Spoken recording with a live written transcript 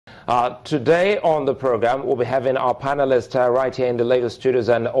Today on the program, we'll be having our panelists right here in the Lagos studios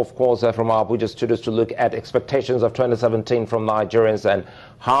and, of course, from our Abuja studios to look at expectations of 2017 from Nigerians and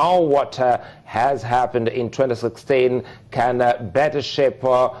how what has happened in 2016 can better shape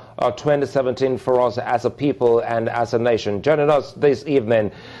 2017 for us as a people and as a nation. Joining us this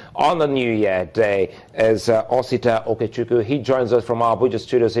evening on the New Year Day is Osita Okechukwu. He joins us from our Abuja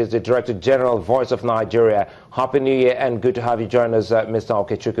studios. He's the Director General, Voice of Nigeria. Happy New Year and good to have you join us, Mr.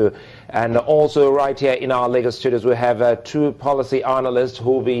 Okechukwu. And also right here in our Lagos studios, we have two policy analysts who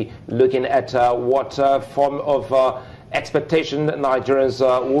will be looking at what form of expectation Nigerians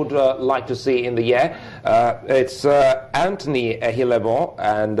would like to see in the year. It's Anthony Ehilebo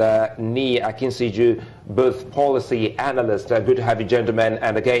and Ni Akinsiju, both policy analysts. Good to have you, gentlemen,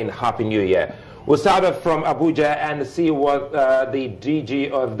 and again, Happy New Year. We'll start off from Abuja and see what the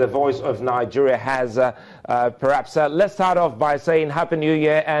DG of the Voice of Nigeria has. Perhaps let's start off by saying Happy New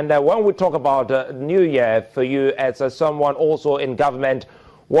Year. And when we talk about New Year for you as someone also in government,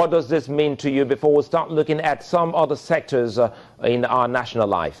 what does this mean to you before we start looking at some other sectors in our national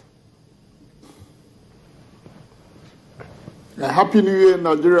life? Happy New Year,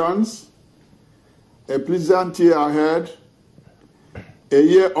 Nigerians. A pleasant year ahead. A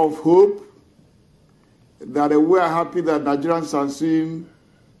year of hope. That we are happy that Nigerians are seeing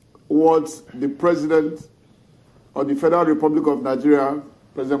what the President of the Federal Republic of Nigeria,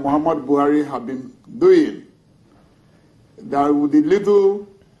 President Muhammad Buhari, have been doing. That with the little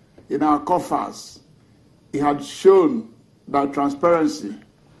in our coffers, he had shown that transparency,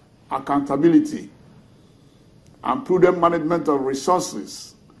 accountability, and prudent management of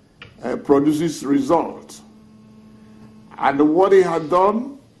resources produces results. And what he had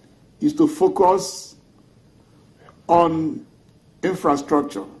done is to focus on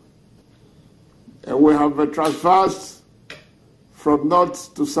infrastructure. We have traversed from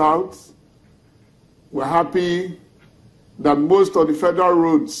north to south. We're happy that most of the federal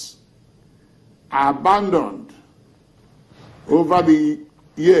roads are abandoned over the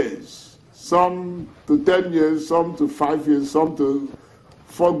years, some to 10 years, some to 5 years, some to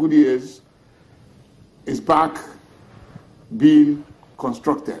 4 good years, is back being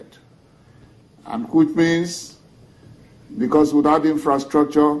constructed. And which means, because without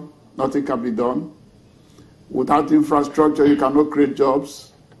infrastructure, nothing can be done. Without infrastructure, you cannot create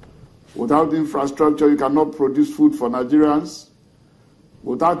jobs. Without infrastructure, you cannot produce food for Nigerians.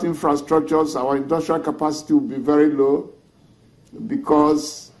 Without infrastructures, our industrial capacity will be very low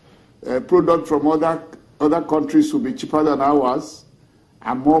because product from other countries will be cheaper than ours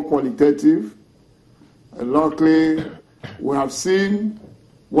and more qualitative. Luckily, we have seen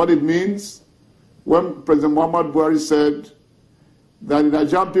what it means when President Muhammad Buhari said that the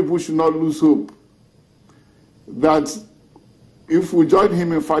Nigerian people should not lose hope, that if we join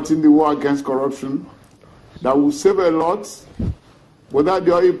him in fighting the war against corruption, that will save a lot, whether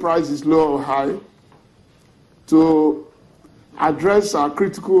the oil price is low or high, to address our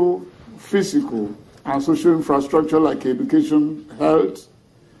critical physical and social infrastructure like education, health,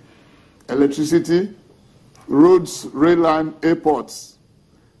 electricity, roads, rail line, airports.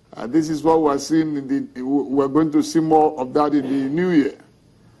 This is what we're seeing. We're going to see more of that in the new year,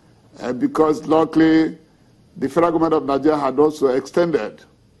 because luckily the federal government of Nigeria had also extended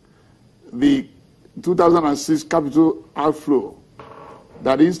the 2006 capital outflow,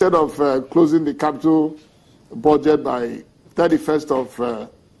 that instead of closing the capital budget by 31st of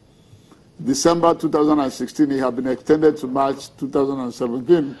December 2016, it had been extended to March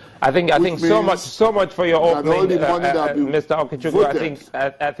 2017. I think so much for your opening, Mr.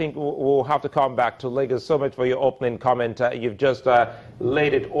 Okechukwu. I think we'll have to come back to Lagos. So much for your opening comment. You've just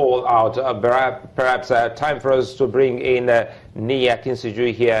laid it all out. Perhaps time for us to bring in Ni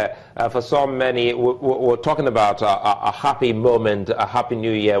Akinsiju here. For so many, we're talking about a happy moment, a happy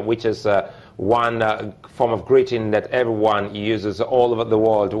new year, which is one form of greeting that everyone uses all over the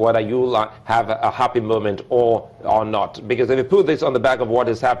world, whether you have a happy moment or not. Because if you put this on the back of what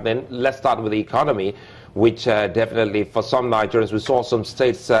is happening, let's start with the economy, which definitely for some Nigerians, we saw some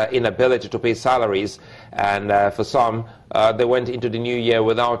states' inability to pay salaries, and for some, they went into the new year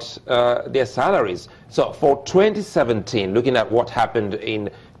without their salaries. So for 2017, looking at what happened in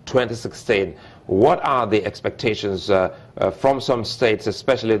 2016, what are the expectations from some states,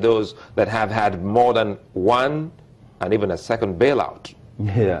 especially those that have had more than one and even a second bailout?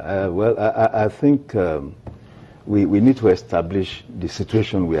 Yeah, well, I think we need to establish the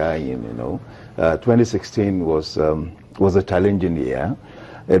situation we are in. 2016 was a challenging year.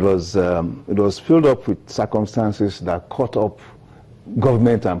 It was filled up with circumstances that caught up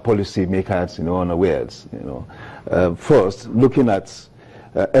government and policy makers, unawares. First, looking at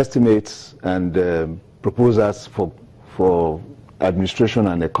estimates and proposals for administration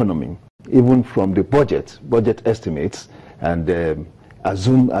and economy, even from the budget estimates and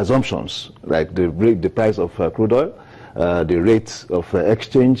assumptions, like the price of crude oil, the rates of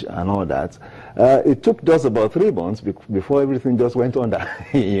exchange and all that. It took just about 3 months before everything just went under,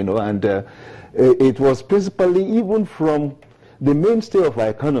 you know, and it was principally even from the mainstay of our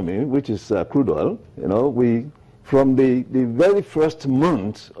economy, which is crude oil. You know, from the very first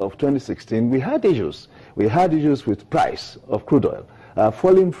month of 2016, we had issues. We had issues with price of crude oil,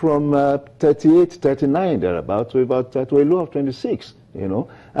 falling from 38, 39 thereabout to about to a low of 26. You know,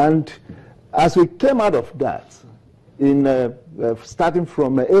 and as we came out of that, starting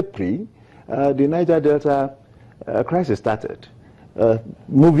from April, the Niger Delta crisis started.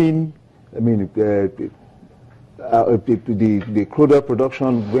 Moving, I mean, the crude oil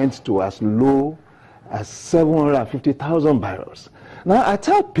production went to as low as 750,000 barrels. Now, I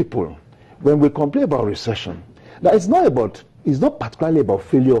tell people, when we complain about recession, that it's not particularly about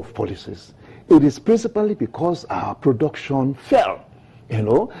failure of policies. It is principally because our production fell, you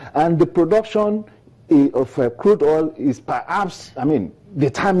know, and the production of crude oil is perhaps, I mean,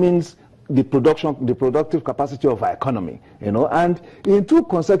 determines the productive capacity of our economy, you know, and in 2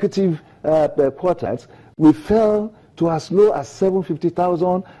 consecutive quarters, we fell to as low as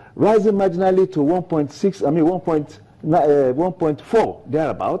 750,000, rising marginally to 1.6, I mean 1.4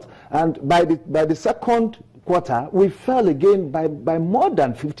 thereabout, and by the second quarter, we fell again by more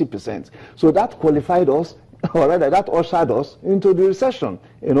than 50%. So that qualified us, or rather that ushered us into the recession,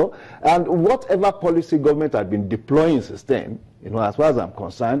 you know, and whatever policy government had been deploying since then, you know, as far as I'm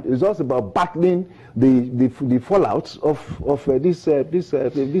concerned, is just about battling the fallouts of this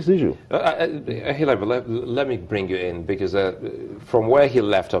issue. Hilary, let me bring you in, because from where he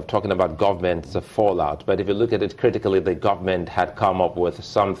left off talking about government's fallout, but if you look at it critically, the government had come up with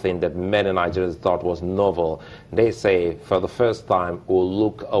something that many Nigerians thought was novel. They say, for the first time, we'll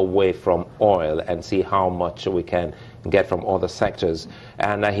look away from oil and see how much we can get from other sectors.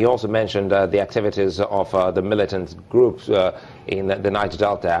 And he also mentioned the activities of the militant groups in the Niger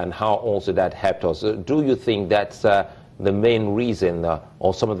Delta and how also that helped us. Do you think that's the main reason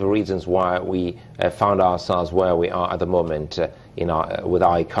or some of the reasons why we found ourselves where we are at the moment with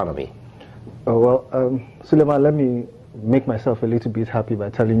our economy? Suleiman, let me make myself a little bit happy by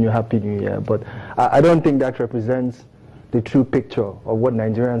telling you Happy New Year, but I don't think that represents the true picture of what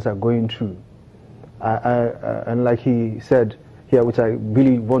Nigerians are going through. And like he said here, which I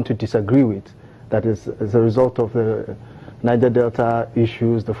really want to disagree with, that is as a result of the Niger Delta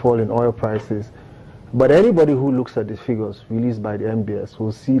issues, the fall in oil prices. But anybody who looks at the figures released by the NBS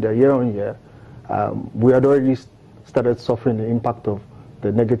will see that year on year, we had already started suffering the impact of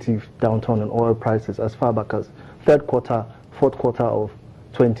the negative downturn in oil prices as far back as fourth quarter of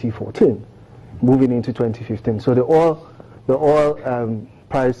 2014, moving into 2015. So the oil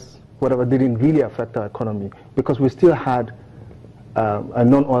price, whatever, didn't really affect our economy because we still had a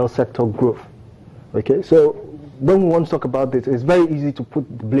non-oil sector growth. Okay, so when we want to talk about this, it's very easy to put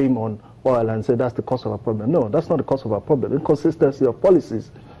the blame on oil and say that's the cause of our problem. No, that's not the cause of our problem. Inconsistency of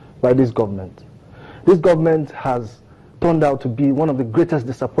policies by this government. This government has turned out to be one of the greatest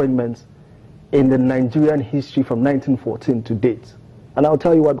disappointments in the Nigerian history from 1914 to date. And I'll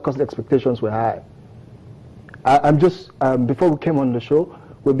tell you why, because the expectations were high. I'm just, before we came on the show,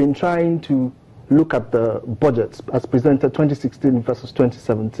 we've been trying to look at the budgets as presented 2016 versus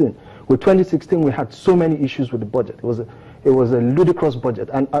 2017. With 2016, we had so many issues with the budget. It was a ludicrous budget.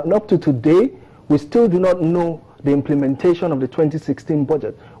 And up to today, we still do not know the implementation of the 2016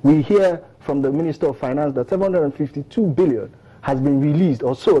 budget. We hear from the Minister of Finance that 752 billion has been released,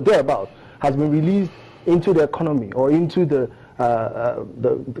 or so, thereabout, has been released into the economy or into the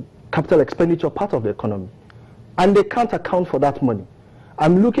capital expenditure part of the economy. And they can't account for that money.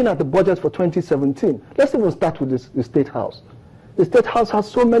 I'm looking at the budget for 2017. Let's even start with the State House. The State House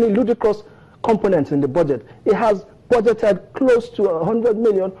has so many ludicrous components in the budget. It has budgeted close to 100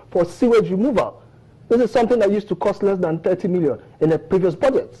 million for sewage removal. This is something that used to cost less than 30 million in the previous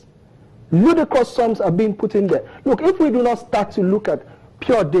budgets. Ludicrous sums are being put in there. Look, if we do not start to look at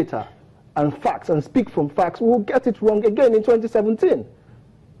pure data and facts and speak from facts, we will get it wrong again in 2017.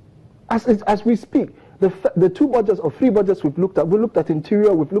 As we speak, the 2 budgets or 3 budgets we looked at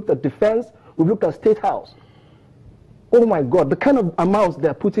interior, we've looked at defense, we've looked at State House. Oh my God, the kind of amounts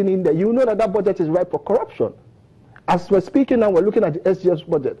they're putting in there, you know that budget is ripe for corruption. As we're speaking now, we're looking at the SGF's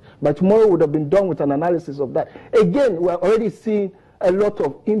budget. By tomorrow, we would have been done with an analysis of that. Again, we're already seeing a lot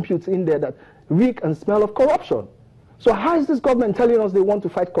of inputs in there that reek and smell of corruption. So how is this government telling us they want to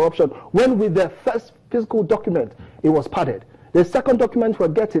fight corruption when with their first fiscal document, it was padded? The second document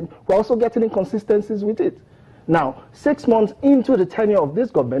we're also getting inconsistencies with it. Now, 6 months into the tenure of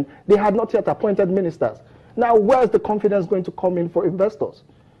this government, they had not yet appointed ministers. Now, where is the confidence going to come in for investors?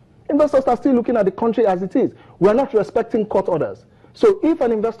 Investors are still looking at the country as it is. We're not respecting court orders. So if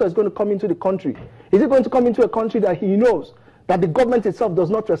an investor is going to come into the country, is he going to come into a country that he knows that the government itself does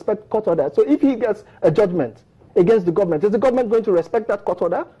not respect court orders? So if he gets a judgment against the government, is the government going to respect that court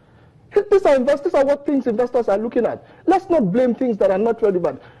order? These are what things investors are looking at. Let's not blame things that are not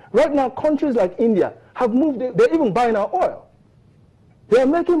relevant. Right now, countries like India have moved, they're even buying our oil. They are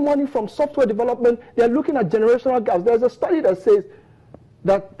making money from software development. They're looking at generational gaps. There's a study that says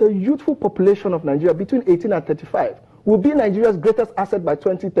that the youthful population of Nigeria between 18 and 35 will be Nigeria's greatest asset by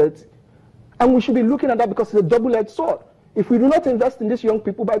 2030. And we should be looking at that because it's a double-edged sword. If we do not invest in these young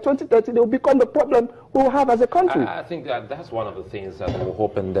people, by 2030, they will become the problem we will have as a country. I think that's one of the things that we're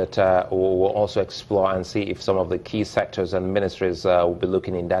hoping that we'll also explore and see if some of the key sectors and ministries will be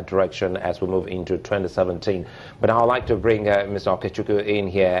looking in that direction as we move into 2017. But I'd like to bring Mr. Okechukwu in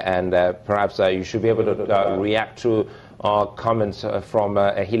here, and perhaps you should be able to react to comments from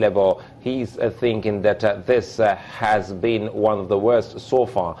Hilebo. He's thinking that this has been one of the worst so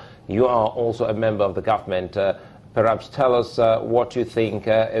far. You are also a member of the government. Perhaps tell us what you think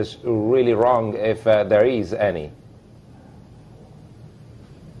is really wrong, if there is any.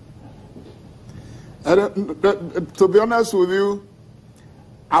 To be honest with you,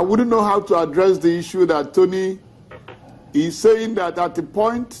 I wouldn't know how to address the issue that Tony is saying, that at the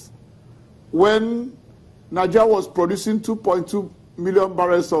point when Nigeria was producing 2.2 million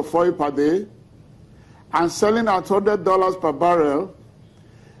barrels of oil per day and selling at $100 per barrel,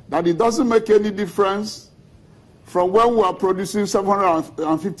 that it doesn't make any difference from when we are producing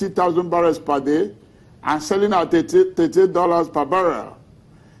 750,000 barrels per day and selling at $38 per barrel.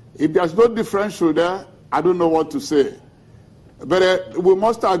 If there's no differential there, I don't know what to say. But we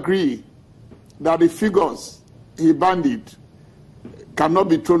must agree that the figures he bandied cannot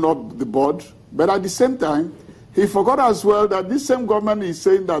be thrown off the board. But at the same time, he forgot as well that this same government is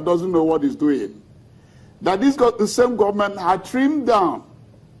saying that doesn't know what it's doing. That the same government had trimmed down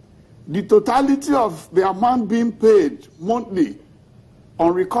the totality of the amount being paid monthly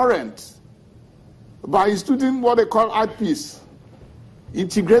on recurrent by instituting what they call IPs,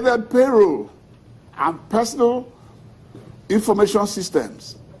 integrated payroll and personal information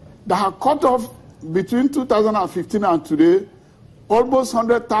systems, that have cut off between 2015 and today almost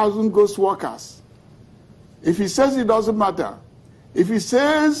 100,000 ghost workers. If he says it doesn't matter, if he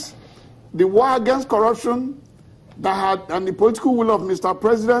says the war against corruption and the political will of Mr.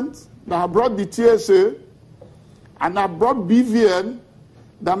 President that have brought the TSA and have brought BVN,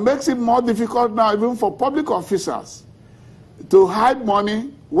 that makes it more difficult now even for public officers to hide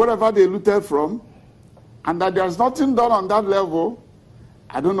money wherever they looted from, and that there's nothing done on that level,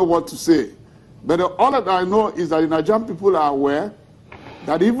 I don't know what to say. But all that I know is that the Nigerian people are aware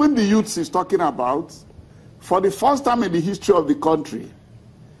that even the youths is talking about, for the first time in the history of the country,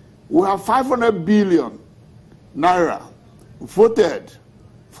 we have 500 billion naira voted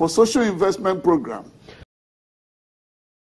for social investment program.